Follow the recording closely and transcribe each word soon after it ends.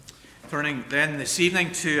Turning then this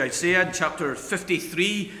evening to Isaiah chapter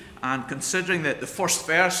 53 and considering the first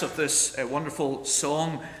verse of this wonderful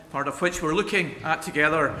song, part of which we're looking at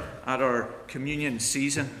together at our communion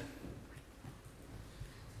season.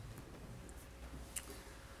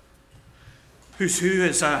 Who's Who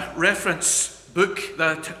is a reference book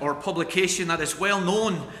or publication that is well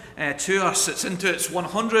known to us. It's into its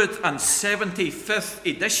 175th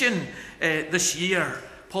edition this year.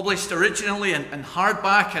 Published originally in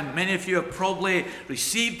hardback, and many of you have probably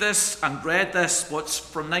received this and read this, what's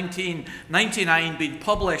from 1999 been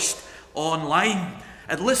published online.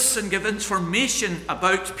 It lists and gives information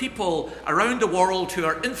about people around the world who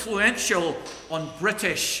are influential on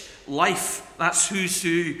British life. That's Who's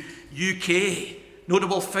Who UK.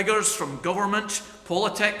 Notable figures from government,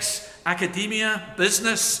 politics, academia,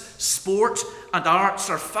 business, sport and arts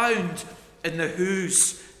are found in the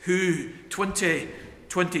Who's Who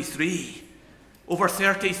 2023. Over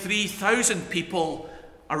 33,000 people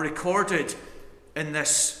are recorded in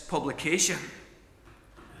this publication.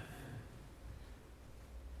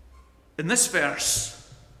 In this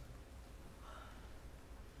verse,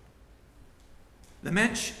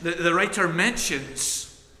 the writer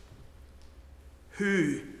mentions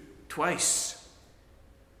who twice.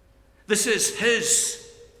 This is his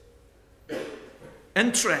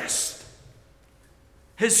interest,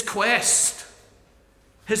 his quest,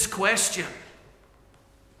 his question.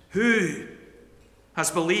 Who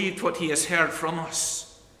has believed what he has heard from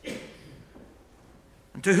us?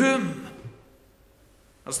 And to whom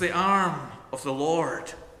has the arm of the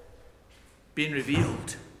Lord been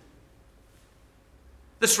revealed?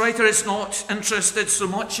 This writer is not interested so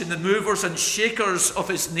much in the movers and shakers of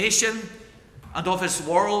his nation and of his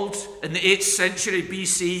world in the 8th century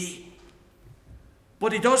BC.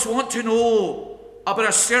 But he does want to know about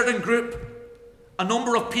a certain group, a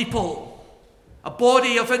number of people, a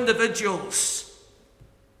body of individuals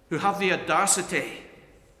who have the audacity,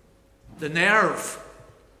 the nerve,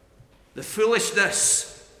 the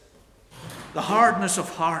foolishness, the hardness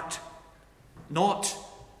of heart not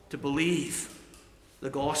to believe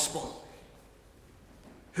the gospel.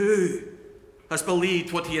 Who has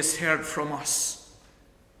believed what he has heard from us?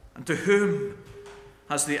 And to whom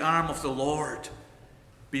has the arm of the Lord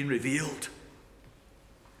been revealed?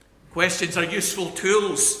 Questions are useful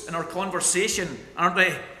tools in our conversation, aren't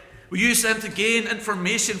they? We use them to gain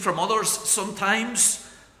information from others sometimes,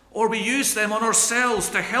 or we use them on ourselves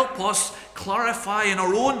to help us clarify in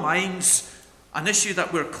our own minds an issue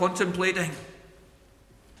that we're contemplating.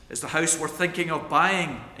 Is the house we're thinking of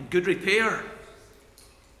buying in good repair?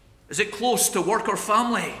 Is it close to work or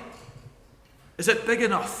family? Is it big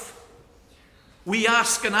enough? We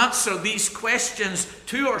ask and answer these questions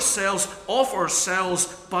to ourselves, of ourselves,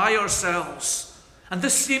 by ourselves. And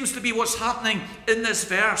this seems to be what's happening in this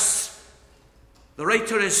verse. The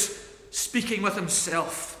writer is speaking with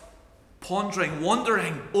himself, pondering,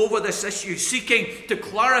 wondering over this issue, seeking to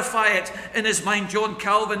clarify it in his mind. John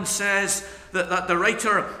Calvin says that the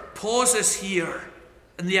writer pauses here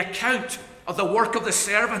in the account of the work of the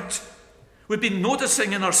servant. We've been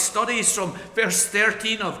noticing in our studies from verse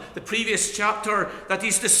 13 of the previous chapter that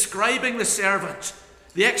he's describing the servant,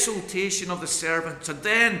 the exaltation of the servant, and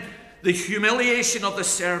then the humiliation of the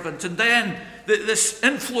servant, and then this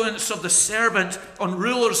influence of the servant on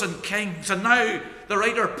rulers and kings. And now the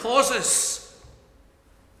writer pauses.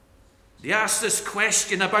 He asks this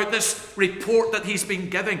question about this report that he's been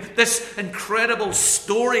giving, this incredible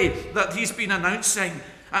story that he's been announcing.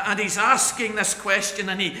 And he's asking this question,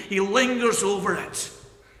 and he lingers over it.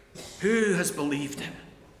 Who has believed him?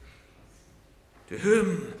 To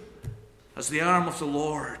whom has the arm of the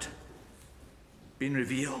Lord been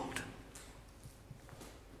revealed?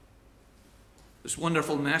 This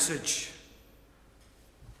wonderful message,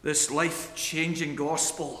 this life-changing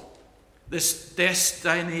gospel, this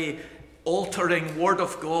destiny-altering word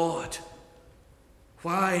of God.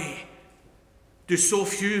 Why do so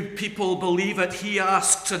few people believe it? He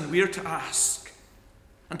asks, and we're to ask.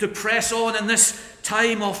 And to press on in this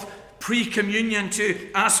time of pre-communion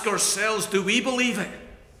to ask ourselves, do we believe it?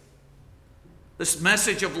 This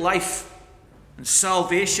message of life and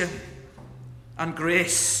salvation and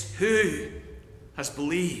grace. Who has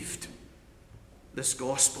believed this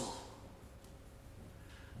gospel?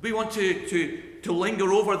 We want to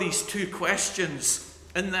linger over these two questions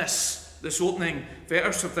in this opening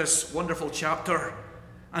verse of this wonderful chapter.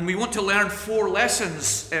 And we want to learn 4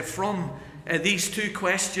 lessons from these two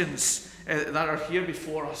questions that are here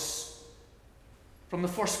before us. From the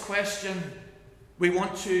first question, we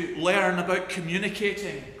want to learn about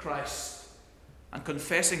communicating Christ and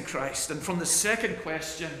confessing Christ. And from the second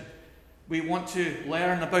question, we want to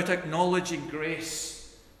learn about acknowledging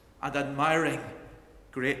grace and admiring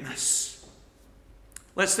greatness.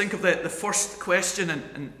 Let's think of the first question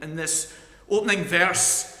in this opening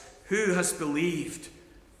verse. Who has believed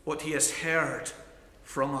what he has heard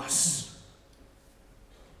from us?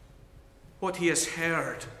 What he has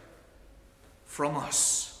heard from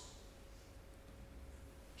us.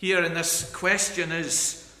 Here in this question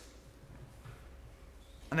is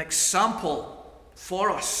an example for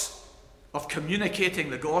us of communicating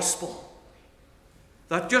the gospel.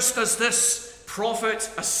 That just as this prophet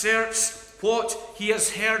asserts what he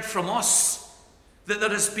has heard from us, that there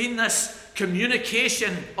has been this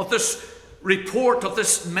communication of this report, of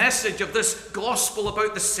this message, of this gospel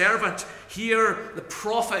about the servant. Here, the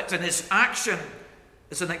prophet and his action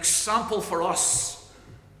is an example for us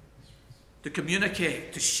to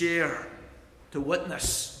communicate, to share, to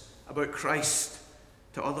witness about Christ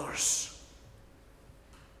to others.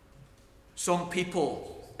 Some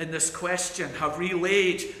people in this question have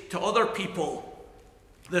relayed to other people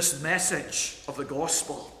this message of the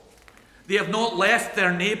gospel. They have not left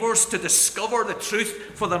their neighbours to discover the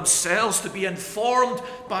truth for themselves, to be informed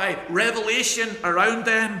by revelation around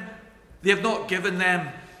them. They have not given them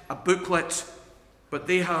a booklet, but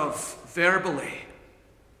they have verbally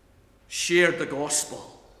shared the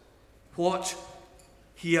gospel, what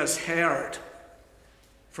he has heard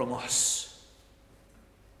from us.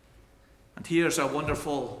 And here's a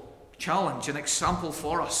wonderful challenge, an example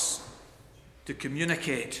for us to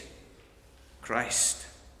communicate Christ.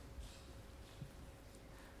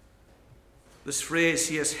 This phrase,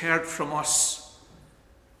 he has heard from us,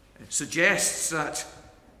 suggests that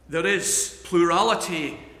there is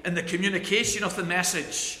plurality in the communication of the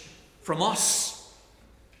message from us.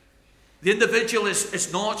 The individual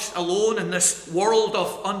is not alone in this world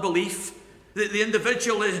of unbelief. The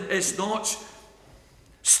individual is not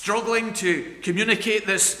struggling to communicate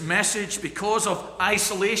this message because of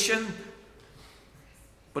isolation.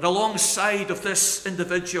 But alongside of this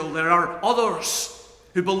individual, there are others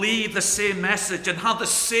who believe the same message and have the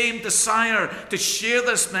same desire to share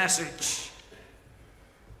this message.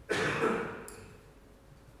 And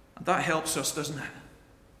that helps us, doesn't it?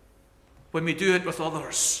 When we do it with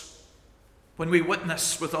others, when we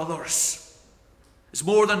witness with others, it's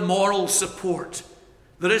more than moral support.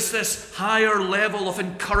 There is this higher level of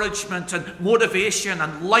encouragement and motivation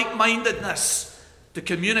and like-mindedness to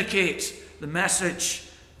communicate the message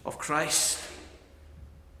of Christ.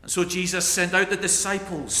 And so Jesus sent out the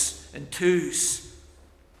disciples in twos.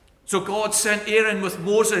 So God sent Aaron with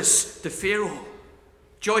Moses to Pharaoh.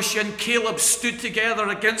 Joshua and Caleb stood together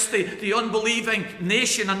against the unbelieving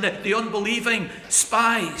nation and the unbelieving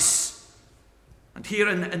spies. And here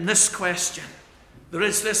in this question, there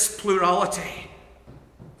is this plurality.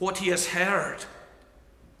 What he has heard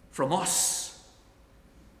from us.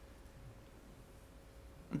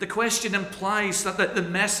 And the question implies that the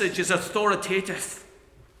message is authoritative.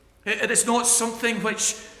 It is not something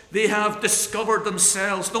which they have discovered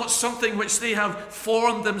themselves, not something which they have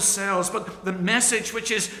formed themselves, but the message which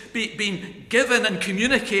is being given and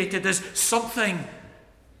communicated is something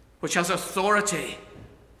which has authority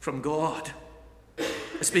from God.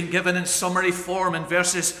 It's been given in summary form in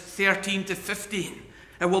verses 13 to 15.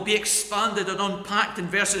 It will be expanded and unpacked in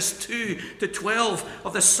verses 2 to 12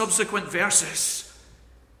 of the subsequent verses.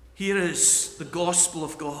 Here is the gospel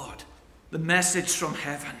of God, the message from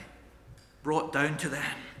heaven, brought down to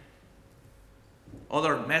them.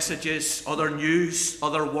 Other messages, other news,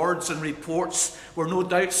 other words and reports were no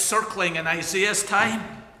doubt circling in Isaiah's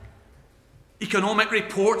time. Economic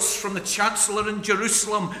reports from the Chancellor in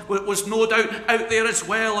Jerusalem was no doubt out there as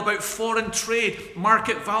well about foreign trade,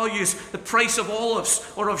 market values, the price of olives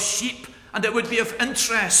or of sheep, and it would be of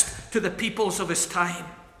interest to the peoples of his time.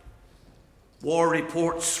 War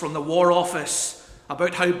reports from the War Office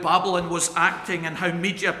about how Babylon was acting and how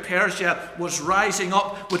Media Persia was rising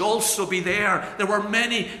up would also be there. There were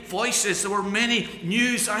many voices, there were many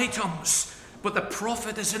news items, but the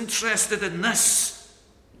prophet is interested in this.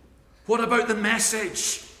 What about the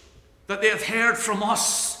message that they have heard from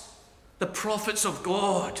us, the prophets of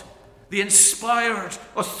God, the inspired,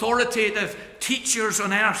 authoritative teachers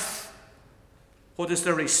on earth? What is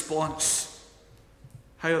their response?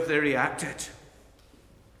 How have they reacted?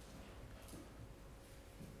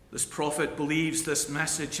 This prophet believes this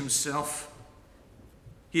message himself.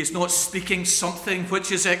 He is not speaking something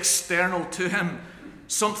which is external to him,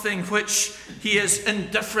 something which he is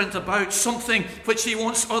indifferent about, something which he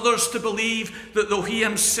wants others to believe, that though he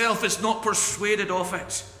himself is not persuaded of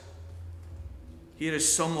it. Here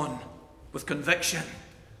is someone with conviction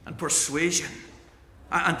and persuasion,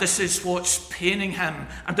 And this is what's paining him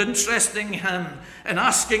and interesting him in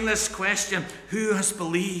asking this question: who has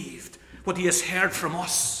believed what he has heard from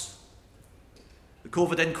us? The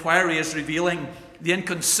COVID inquiry is revealing the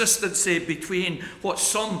inconsistency between what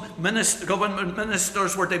some government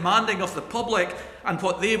ministers were demanding of the public and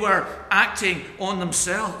what they were acting on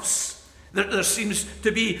themselves. There seems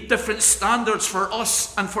to be different standards for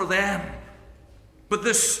us and for them. But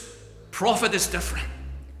this prophet is different.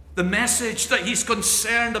 The message that he's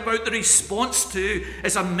concerned about the response to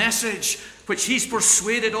is a message which he's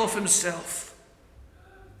persuaded of himself.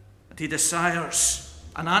 And he desires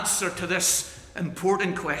an answer to this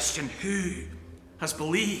important question: who has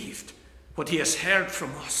believed what he has heard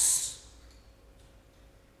from us?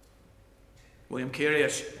 William Carey, a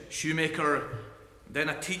shoemaker, then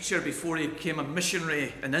a teacher before he became a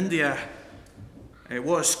missionary in India,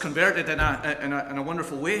 was converted in a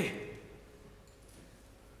wonderful way.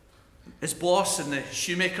 His boss in the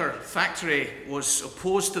shoemaker factory was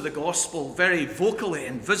opposed to the gospel very vocally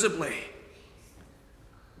and visibly.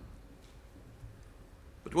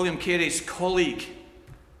 But William Carey's colleague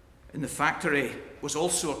in the factory was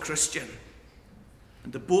also a Christian,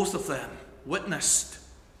 and the both of them witnessed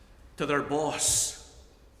to their boss.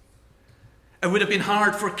 It would have been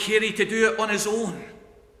hard for Carey to do it on his own.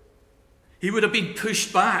 He would have been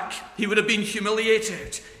pushed back. He would have been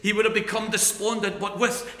humiliated. He would have become despondent. But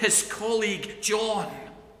with his colleague John,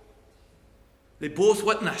 they both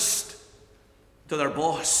witnessed to their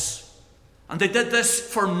boss. And they did this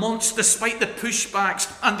for months despite the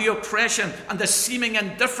pushbacks and the oppression and the seeming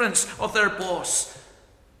indifference of their boss.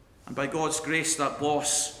 And by God's grace, that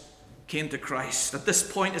boss came to Christ. At this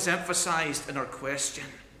point is emphasized in our question: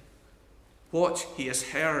 what he has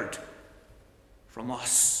heard from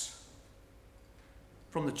us,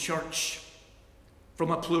 from the church,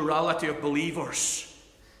 from a plurality of believers,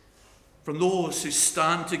 from those who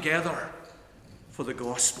stand together for the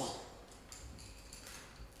gospel.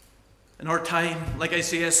 In our time, like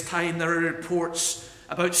Isaiah's time, there are reports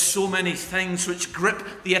about so many things which grip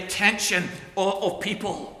the attention of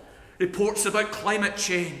people. Reports about climate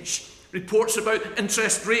change, reports about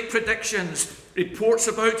interest rate predictions, reports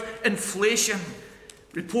about inflation,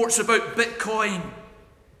 reports about Bitcoin.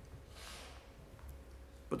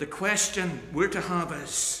 But the question we're to have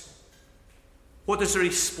is, what is the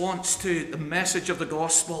response to the message of the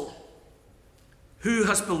gospel? Who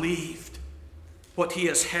has believed what he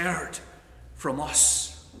has heard from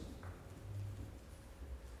us?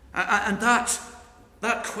 And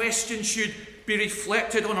that question should be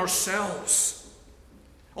reflected on ourselves,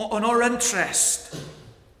 on our interest,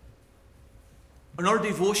 on our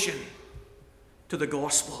devotion to the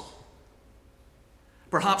gospel.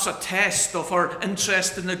 Perhaps a test of our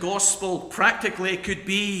interest in the gospel practically could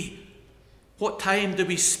be: what time do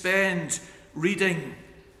we spend reading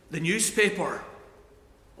the newspaper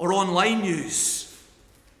or online news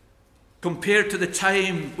compared to the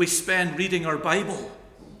time we spend reading our Bible?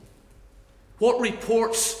 What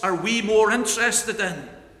reports are we more interested in?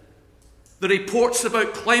 The reports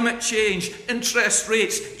about climate change, interest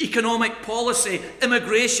rates, economic policy,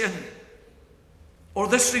 immigration, or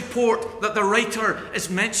this report that the writer is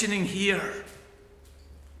mentioning here?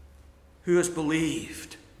 Who has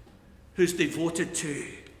believed? Who's devoted to?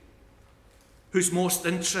 Who's most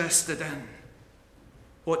interested in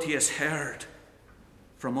what he has heard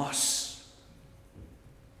from us?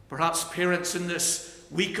 Perhaps parents in this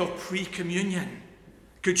week of pre-communion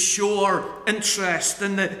could show our interest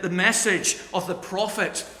in the message of the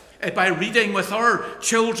prophet by reading with our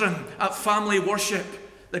children at family worship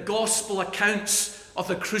the gospel accounts of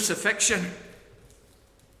the crucifixion,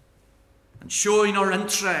 and showing our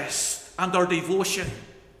interest and our devotion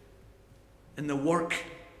in the work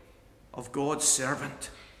of God's servant.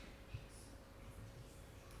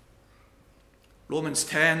 Romans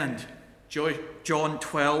 10 and John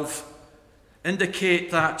 12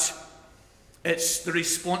 indicate that it's the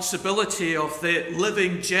responsibility of the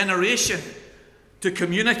living generation to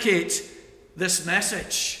communicate this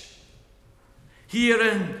message. Here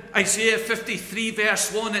in Isaiah 53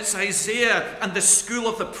 verse 1, it's Isaiah and the school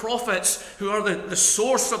of the prophets who are the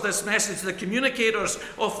source of this message, the communicators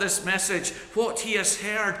of this message, what he has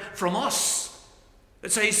heard from us.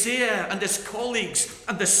 It's Isaiah and his colleagues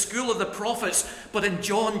and the school of the prophets. But in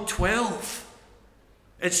John 12,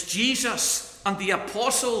 it's Jesus and the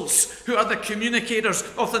apostles who are the communicators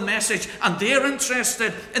of the message, and they're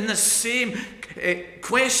interested in the same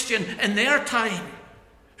question in their time: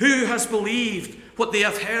 who has believed what they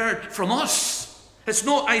have heard from us? It's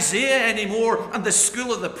not Isaiah anymore and the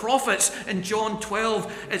school of the prophets in John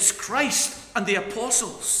 12. It's Christ and the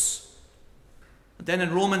apostles. And then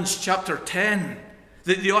in Romans chapter 10,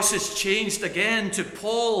 The us is changed again to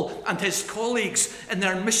Paul and his colleagues in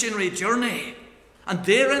their missionary journey. And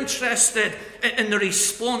they're interested in the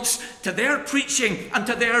response to their preaching and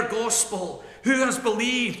to their gospel. Who has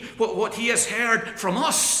believed what he has heard from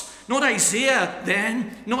us? Not Isaiah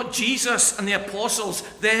then, not Jesus and the apostles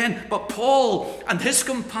then, but Paul and his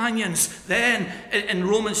companions then in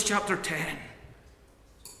Romans chapter 10.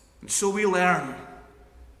 And so we learn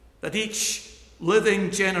that each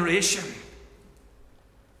living generation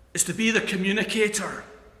is to be the communicator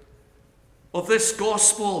of this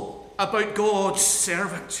gospel about God's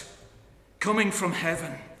servant coming from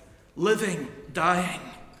heaven, living, dying.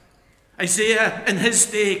 Isaiah in his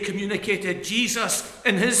day communicated Jesus,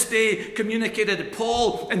 in his day communicated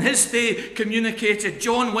Paul, in his day communicated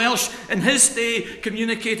John Welsh, in his day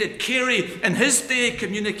communicated Carey, in his day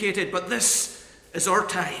communicated, but this is our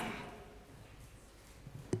time.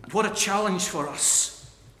 And what a challenge for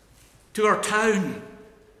us, to our town,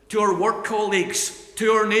 to our work colleagues,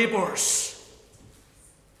 to our neighbours,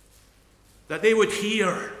 that they would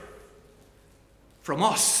hear from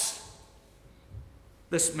us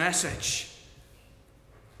this message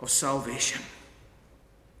of salvation.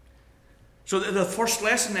 So the first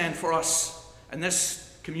lesson then for us in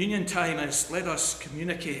this communion time is, let us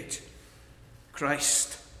communicate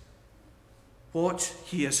Christ, what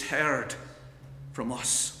he has heard from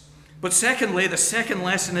us. But secondly, the second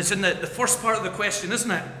lesson is in the first part of the question,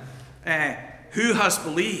 isn't it? Who has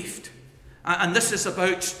believed? And this is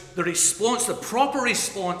about the response, the proper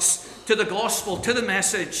response to the gospel, to the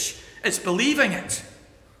message. It's believing it.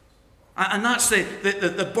 And that's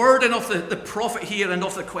the burden of the prophet here and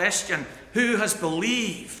of the question. Who has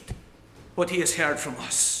believed what he has heard from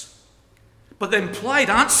us? But the implied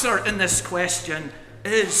answer in this question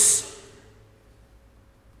is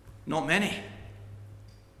not many.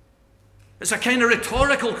 It's a kind of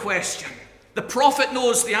rhetorical question. The prophet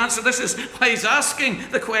knows the answer. This is why he's asking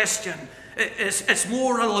the question. It's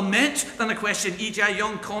more a lament than a question. E.J.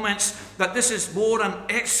 Young comments that this is more an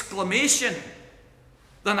exclamation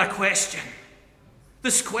than a question.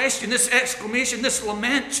 This question, this exclamation, this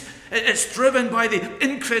lament, it's driven by the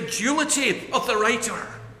incredulity of the writer.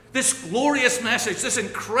 This glorious message, this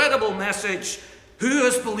incredible message. Who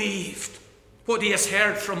has believed what he has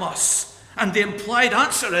heard from us? And the implied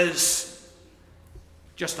answer is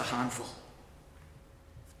just a handful.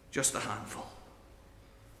 Just a handful.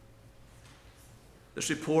 This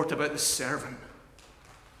report about the servant,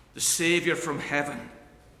 the Savior from heaven.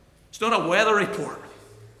 It's not a weather report.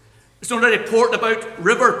 It's not a report about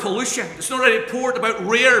river pollution. It's not a report about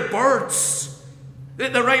rare birds.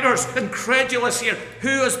 The writer's incredulous here.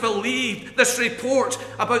 Who has believed this report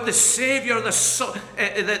about the Savior, the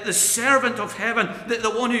servant of heaven, the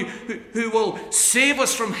one who will save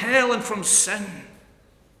us from hell and from sin?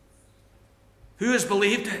 Who has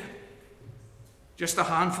believed it? Just a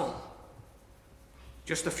handful.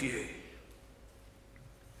 Just a few.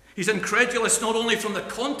 He's incredulous not only from the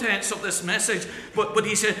contents of this message, but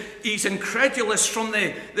he's incredulous from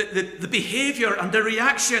the behavior and the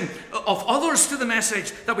reaction of others to the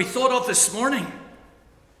message that we thought of this morning.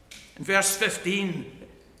 In verse 15,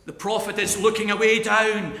 the prophet is looking away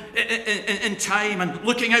down in time and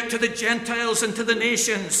looking out to the Gentiles and to the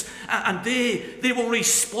nations, and they will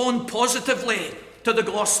respond positively to the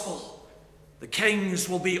gospel. The kings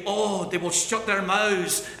will be awed. They will shut their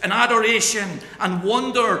mouths in adoration and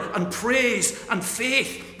wonder and praise and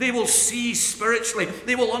faith. They will see spiritually.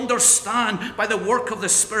 They will understand by the work of the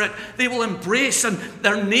Spirit. They will embrace, and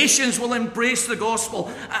their nations will embrace the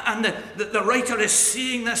gospel. And the writer is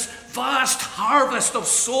seeing this vast harvest of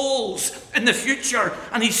souls in the future,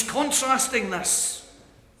 and he's contrasting this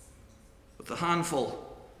with the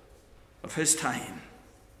handful of his time.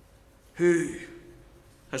 Who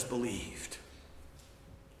has believed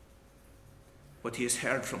what he has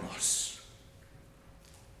heard from us?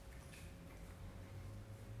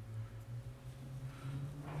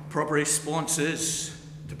 Proper response is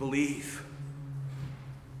to believe,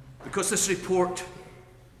 because this report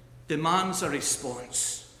demands a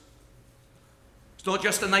response. It's not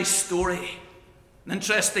just a nice story, an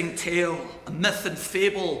interesting tale, a myth and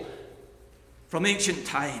fable from ancient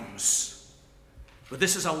times, but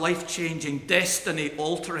this is a life-changing,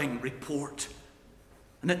 destiny-altering report.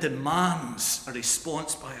 And it demands a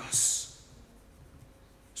response by us.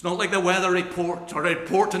 It's not like the weather report or a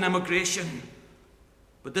report on immigration,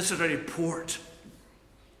 but this is a report,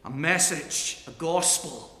 a message, a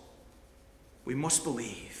gospel we must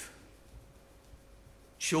believe.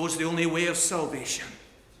 It shows the only way of salvation,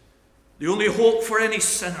 the only hope for any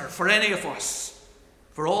sinner, for any of us,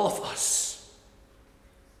 for all of us.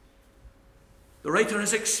 The writer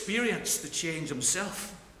has experienced the change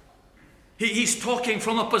himself. He's talking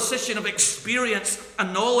from a position of experience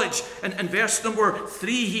and knowledge. And in verse number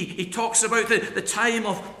 3, he talks about the time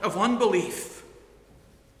of unbelief.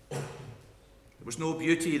 There was no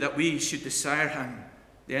beauty that we should desire him.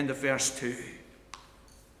 The end of verse 2.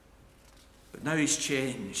 But now he's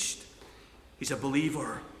changed. He's a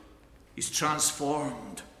believer. He's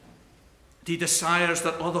transformed. He desires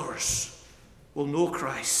that others will know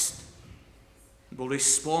Christ and will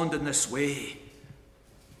respond in this way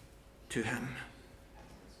to him.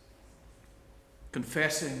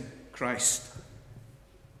 Confessing Christ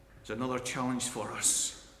is another challenge for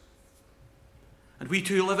us. And we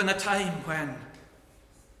too live in a time when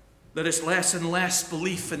there is less and less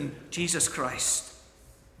belief in Jesus Christ.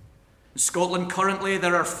 In Scotland currently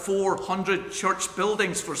there are 400 church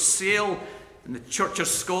buildings for sale in the Church of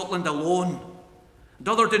Scotland alone. And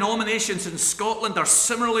other denominations in Scotland are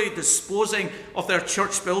similarly disposing of their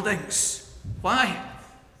church buildings. Why?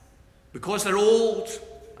 Because they're old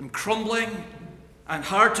and crumbling and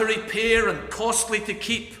hard to repair and costly to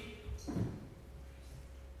keep?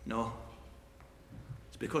 No.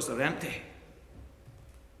 It's because they're empty.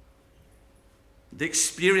 The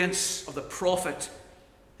experience of the prophet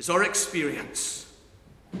is our experience.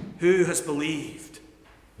 Who has believed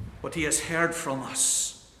what he has heard from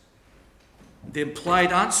us? The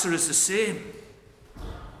implied answer is the same.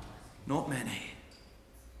 Not many.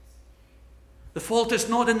 The fault is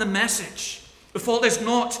not in the message. The fault is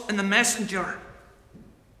not in the messenger.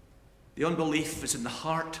 The unbelief is in the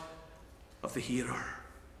heart of the hearer.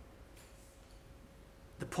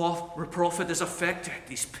 The prophet is affected.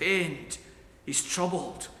 He's pained. He's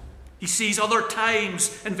troubled. He sees other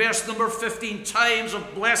times, in verse number 15, times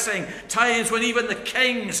of blessing, times when even the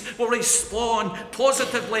kings will respond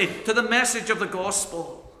positively to the message of the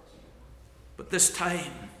gospel. But this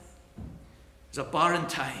time is a barren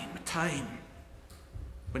time, a time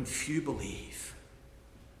when few believe.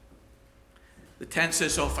 The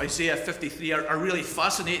tenses of Isaiah 53 are really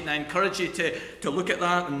fascinating. I encourage you to look at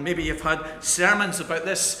that, and maybe you've had sermons about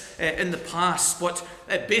this in the past. But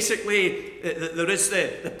basically, there is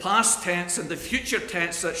the past tense and the future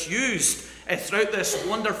tense that's used throughout this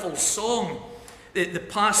wonderful song. The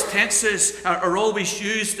past tenses are always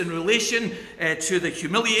used in relation to the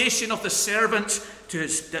humiliation of the servant, to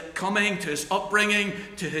his coming, to his upbringing,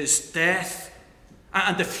 to his death.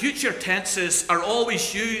 And the future tenses are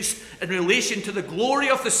always used in relation to the glory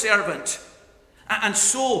of the servant. And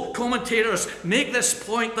so commentators make this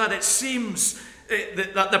point that it seems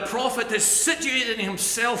that the prophet is situating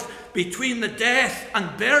himself between the death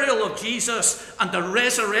and burial of Jesus and the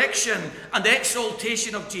resurrection and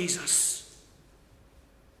exaltation of Jesus.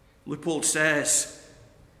 Leupold says,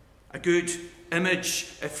 a good image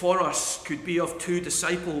for us could be of two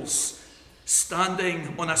disciples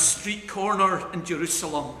standing on a street corner in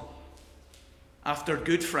Jerusalem after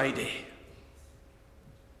Good Friday.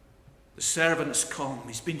 The servant has come.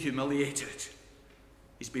 He's been humiliated.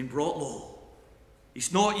 He's been brought low.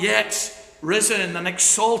 He's not yet risen and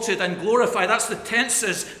exalted and glorified. That's the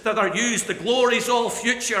tenses that are used. The glory's all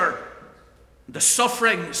future. The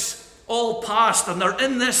sufferings all past. And they're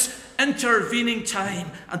in this intervening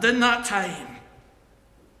time. And in that time,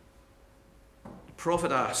 the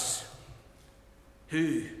prophet asks,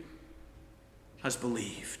 who has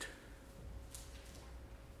believed?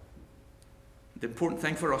 The important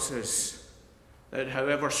thing for us is that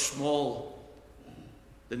however small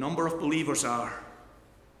the number of believers are,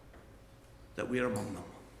 that we are among them.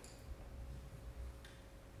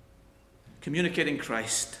 Communicating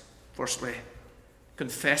Christ, firstly.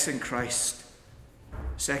 Confessing Christ,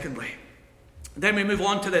 secondly. And then we move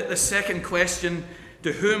on to the second question: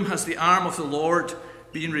 to whom has the arm of the Lord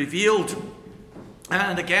been revealed?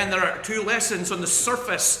 And again, there are two lessons on the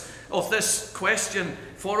surface of this question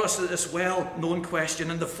for us, this well-known question.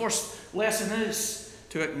 And the first lesson is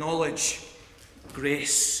to acknowledge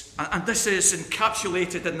grace. And this is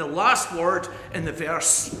encapsulated in the last word in the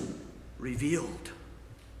verse, revealed.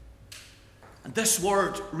 And this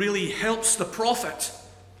word really helps the prophet,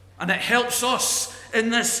 and it helps us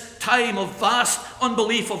in this time of vast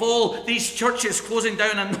unbelief of all these churches closing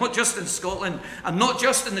down, and not just in Scotland, and not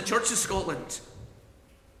just in the Church of Scotland.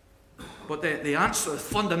 But the answer, the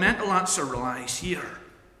fundamental answer lies here.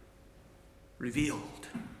 Revealed.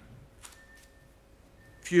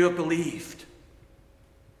 Few have believed.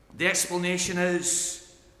 The explanation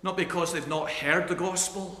is not because they've not heard the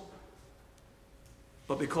gospel,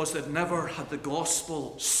 but because they've never had the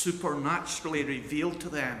gospel supernaturally revealed to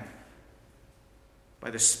them by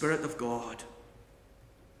the Spirit of God.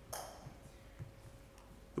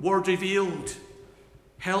 The word revealed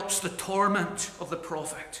helps the torment of the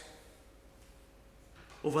prophet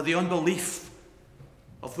over the unbelief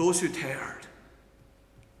of those who'd heard.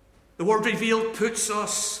 The word revealed puts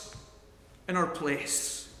us in our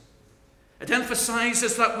place. It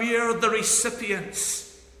emphasizes that we are the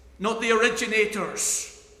recipients, not the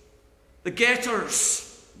originators, the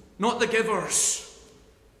getters, not the givers,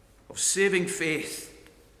 of saving faith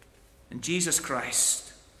in Jesus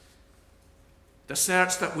Christ. It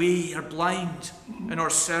asserts that we are blind in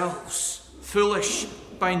ourselves, foolish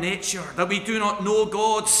by nature, that we do not know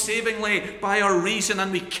God savingly by our reason,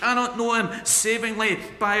 and we cannot know him savingly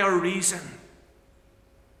by our reason.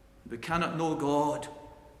 We cannot know God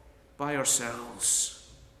by ourselves.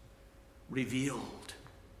 Revealed.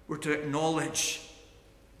 We're to acknowledge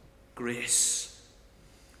grace.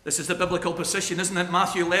 This is the biblical position, isn't it?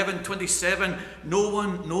 Matthew 11:27. No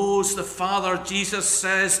one knows the Father, Jesus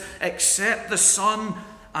says, except the Son,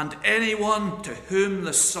 and anyone to whom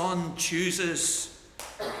the Son chooses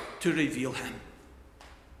to reveal him.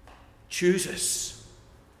 Chooses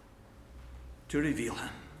to reveal him.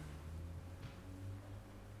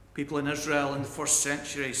 People in Israel in the first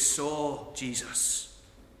century saw Jesus,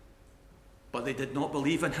 but they did not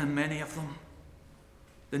believe in him, many of them.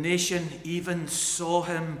 The nation even saw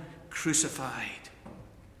him crucified,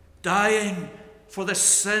 dying for the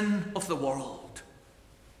sin of the world.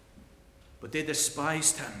 But they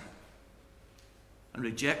despised him and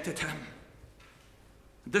rejected him.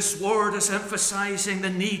 This word is emphasizing the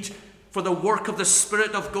need for the work of the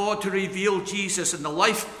Spirit of God to reveal Jesus in the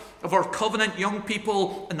life of our covenant young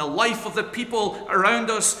people, in the life of the people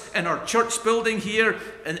around us, in our church building here,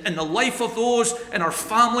 in the life of those in our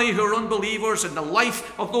family who are unbelievers, in the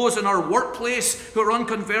life of those in our workplace who are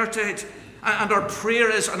unconverted. And our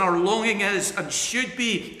prayer is, and our longing is, and should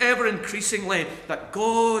be ever increasingly, that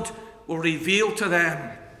God will reveal to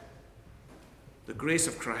them the grace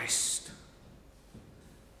of Christ.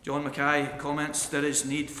 John Mackay comments, there is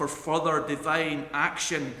need for further divine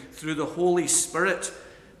action through the Holy Spirit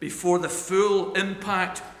before the full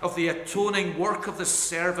impact of the atoning work of the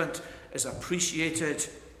servant is appreciated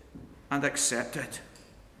and accepted.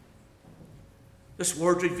 This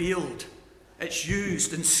word revealed, it's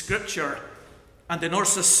used in Scripture and in our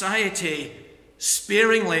society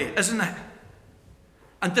sparingly, isn't it?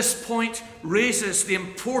 And this point raises the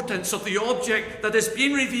importance of the object that is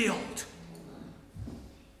being revealed.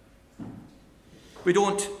 We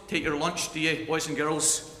don't take your lunch, do you, boys and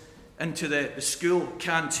girls, into the school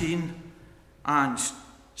canteen and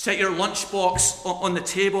set your lunchbox on the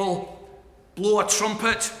table, blow a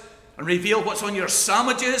trumpet and reveal what's on your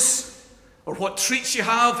sandwiches or what treats you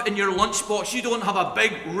have in your lunchbox. You don't have a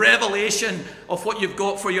big revelation of what you've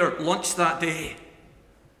got for your lunch that day.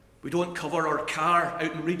 We don't cover our car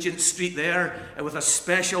out in Regent Street there with a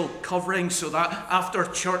special covering so that after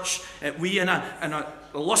church we in an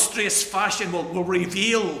illustrious fashion will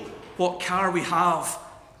reveal what car we have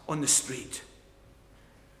on the street.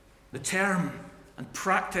 The term and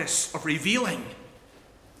practice of revealing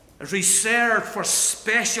is reserved for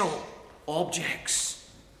special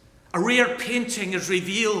objects. A rare painting is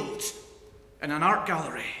revealed in an art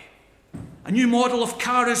gallery. A new model of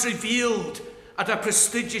car is revealed at a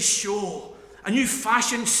prestigious show. A new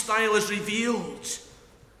fashion style is revealed.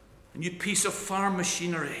 A new piece of farm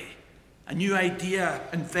machinery, a new idea,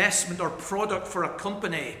 investment, or product for a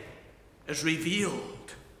company is revealed.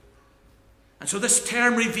 And so this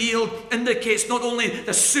term revealed indicates not only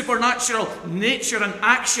the supernatural nature and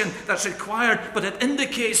action that's required, but it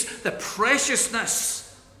indicates the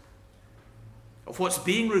preciousness of what's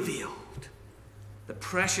being revealed. The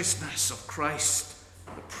preciousness of Christ,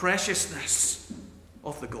 the preciousness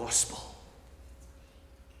of the gospel.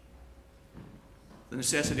 The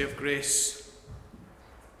necessity of grace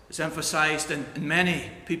is emphasized in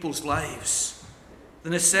many people's lives.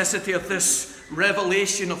 The necessity of this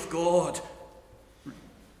revelation of God,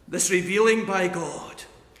 this revealing by God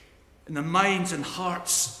in the minds and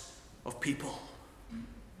hearts of people.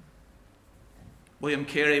 William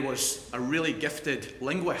Carey was a really gifted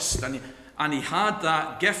linguist, and he had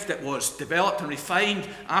that gift that was developed and refined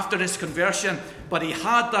after his conversion, but he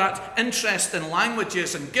had that interest in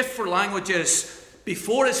languages and gift for languages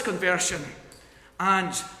before his conversion.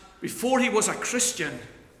 And before he was a Christian,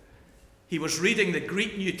 he was reading the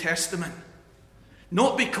Greek New Testament.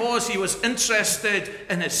 Not because he was interested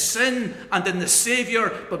in his sin and in the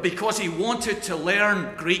Savior, but because he wanted to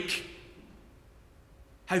learn Greek.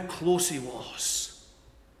 How close he was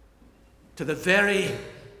to the very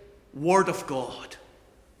Word of God.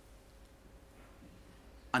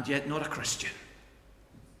 And yet not a Christian.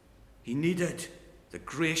 He needed the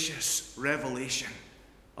gracious revelation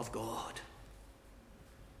of God.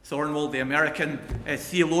 Thornwell, the American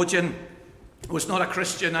theologian, was not a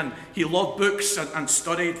Christian, and he loved books and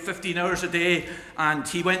studied 15 hours a day. And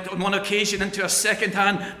he went on one occasion into a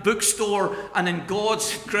second-hand bookstore, and in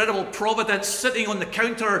God's incredible providence, sitting on the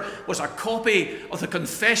counter was a copy of the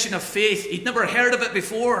Confession of Faith. He'd never heard of it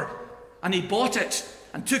before, and he bought it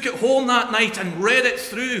and took it home that night and read it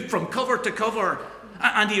through from cover to cover.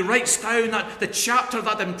 And he writes down that the chapter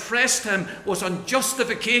that impressed him was on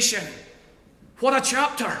justification. What a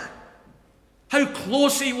chapter! How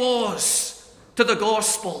close he was to the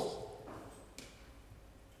gospel.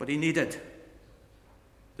 But he needed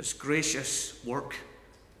this gracious work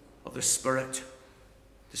of the Spirit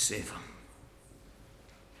to save him.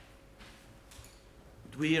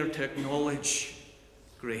 And we are to acknowledge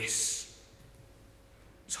grace.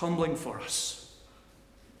 It's humbling for us.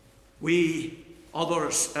 We,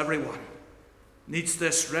 others, everyone, needs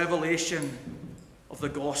this revelation of the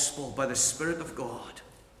gospel by the Spirit of God.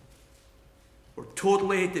 We're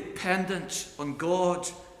totally dependent on God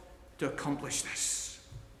to accomplish this.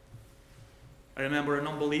 I remember an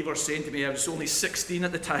unbeliever saying to me, I was only 16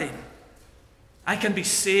 at the time, I can be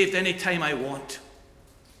saved any time I want.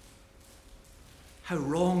 How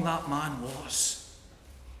wrong that man was.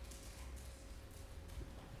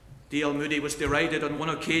 D.L. Moody was derided on one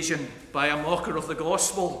occasion by a mocker of the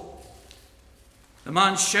gospel. The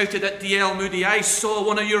man shouted at D.L. Moody, I saw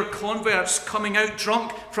one of your converts coming out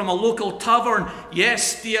drunk from a local tavern.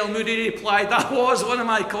 Yes, D.L. Moody replied, that was one of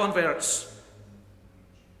my converts.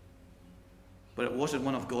 But it wasn't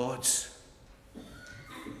one of God's.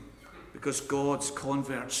 Because God's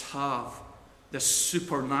converts have this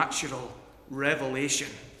supernatural revelation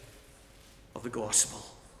of the gospel.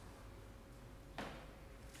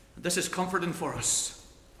 And this is comforting for us.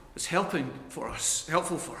 It's helpful for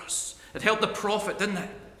us. It helped the prophet, didn't it?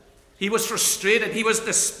 He was frustrated. He was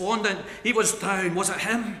despondent. He was down. Was it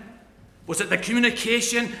him? Was it the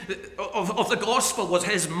communication of the gospel? Was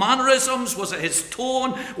it his mannerisms? Was it his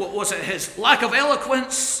tone? Was it his lack of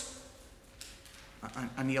eloquence?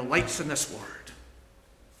 And he alights in this word.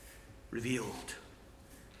 Revealed.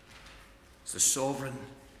 It's the sovereign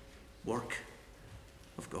work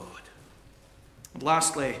of God. And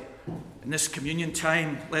lastly, in this communion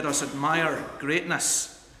time, let us admire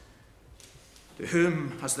greatness. To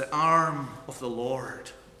whom has the arm of the Lord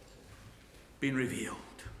been revealed?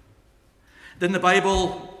 In the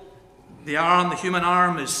Bible, the human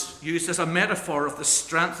arm, is used as a metaphor of the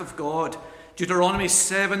strength of God. Deuteronomy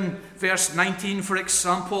 7, verse 19, for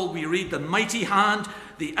example, we read, the mighty hand,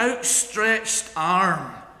 the outstretched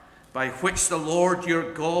arm, by which the Lord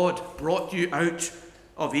your God brought you out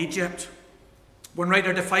of Egypt. One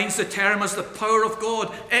writer defines the term as the power of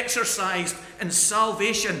God exercised in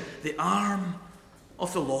salvation, the arm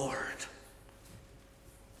of the Lord.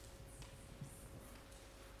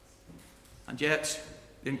 And yet,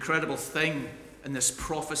 the incredible thing in this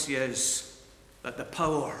prophecy is that the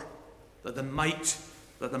power, that the might,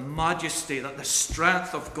 that the majesty, that the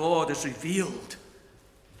strength of God is revealed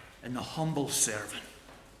in the humble servant.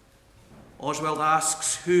 Oswald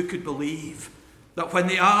asks, who could believe that when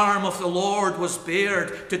the arm of the Lord was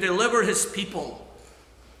bared to deliver his people,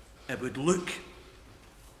 it would look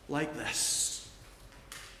like this?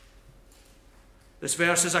 This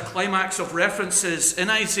verse is a climax of references in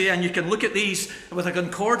Isaiah, and you can look at these with a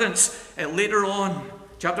concordance later on.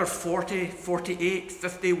 Chapter 40, 48,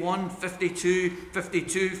 51, 52,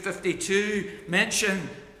 52, 52 mention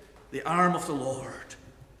the arm of the Lord,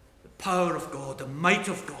 the power of God, the might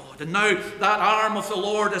of God. And now that arm of the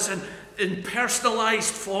Lord is in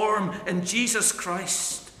personalized form in Jesus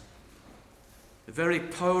Christ. The very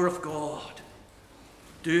power of God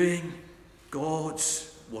doing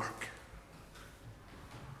God's work.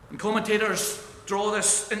 And commentators draw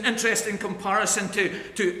this an interesting comparison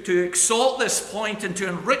to exalt this point and to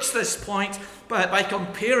enrich this point by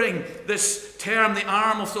comparing this term, the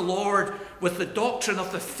arm of the Lord, with the doctrine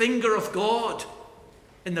of the finger of God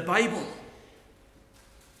in the Bible.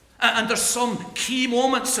 And there's some key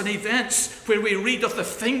moments and events where we read of the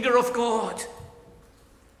finger of God.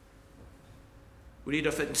 We read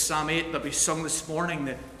of it in Psalm 8 that we sung this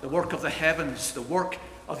morning, the work of the heavens, the work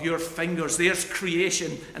of your fingers. There's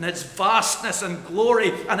creation and its vastness and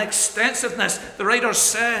glory and extensiveness. The writer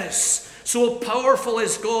says, so powerful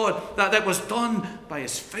is God that it was done by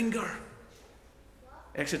his finger.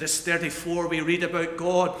 Exodus 34, we read about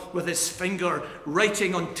God with his finger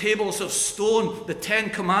writing on tables of stone the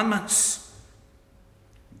 10 Commandments.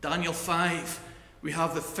 Daniel 5, we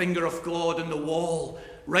have the finger of God in the wall,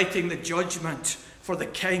 writing the judgment for the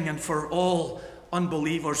king and for all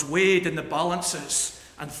unbelievers, weighed in the balances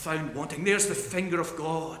and found wanting. There's the finger of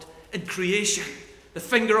God in creation, The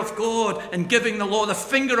finger of God in giving the law, the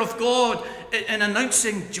finger of God in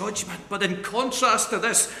announcing judgment. But in contrast to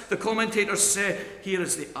this, the commentators say, here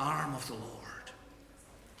is the arm of the Lord.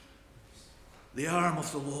 The arm of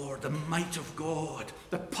the Lord, the might of God,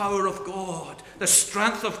 the power of God, the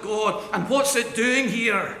strength of God. And what's it doing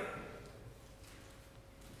here?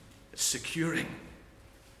 It's securing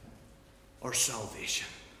our salvation.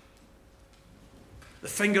 The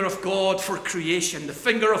finger of God for creation, the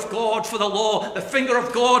finger of God for the law, the finger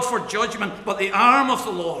of God for judgment, but the arm of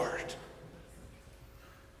the Lord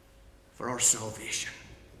for our salvation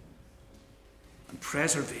and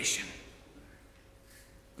preservation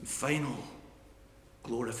and final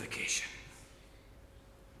glorification.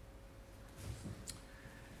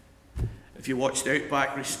 If you watched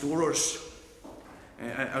Outback Restorers,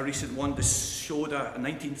 a recent one showed a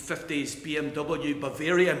 1950s BMW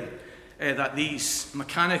Bavarian that these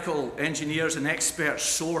mechanical engineers and experts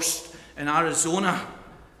sourced in Arizona.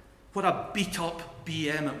 What a beat-up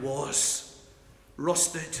BM it was.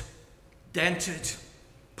 Rusted, dented,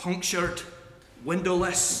 punctured,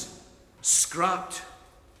 windowless, scrapped.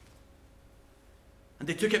 And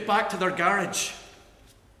they took it back to their garage.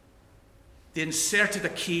 They inserted a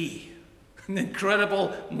key. And the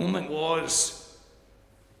incredible moment was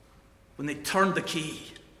when they turned the key.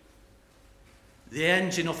 The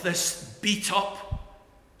engine of this beat-up,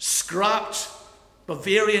 scrapped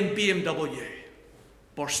Bavarian BMW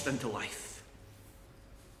burst into life.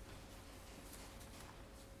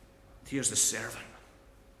 Here's the servant,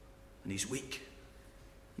 and he's weak,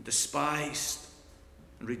 and despised,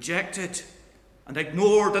 and rejected, and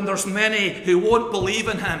ignored, and there's many who won't believe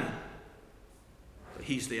in him. But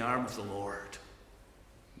he's the arm of the Lord.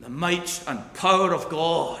 The might and power of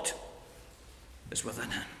God is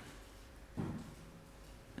within him.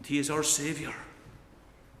 And he is our Saviour,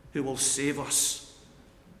 who will save us,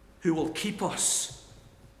 who will keep us,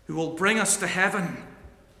 who will bring us to heaven,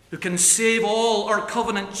 who can save all our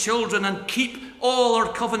covenant children and keep all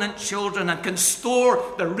our covenant children and can store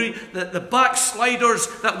the backsliders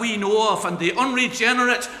that we know of and the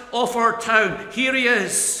unregenerate of our town. Here he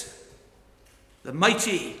is, the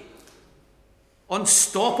mighty,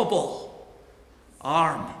 unstoppable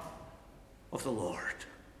arm of the Lord.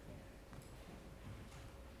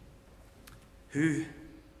 Who,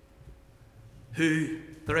 the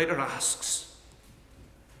writer asks,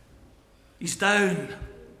 he's down,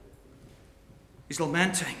 he's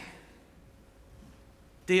lamenting.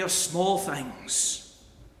 Day of small things.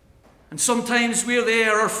 And sometimes we're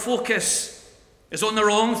there, our focus is on the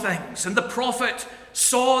wrong things. And the prophet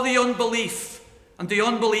saw the unbelief and the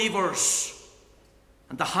unbelievers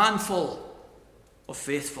and the handful of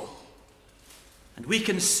faithful. And we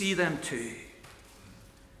can see them too.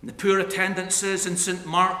 And the poor attendances in St.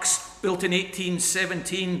 Mark's, built in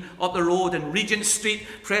 1817 up the road, in Regent Street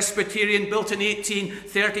Presbyterian, built in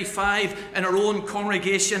 1835, and our own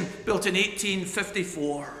congregation, built in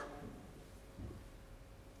 1854.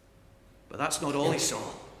 But that's not all he saw.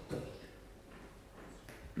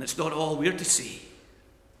 And it's not all we're to see.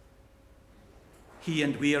 He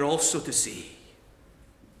and we are also to see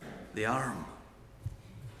the arm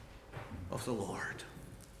of the Lord.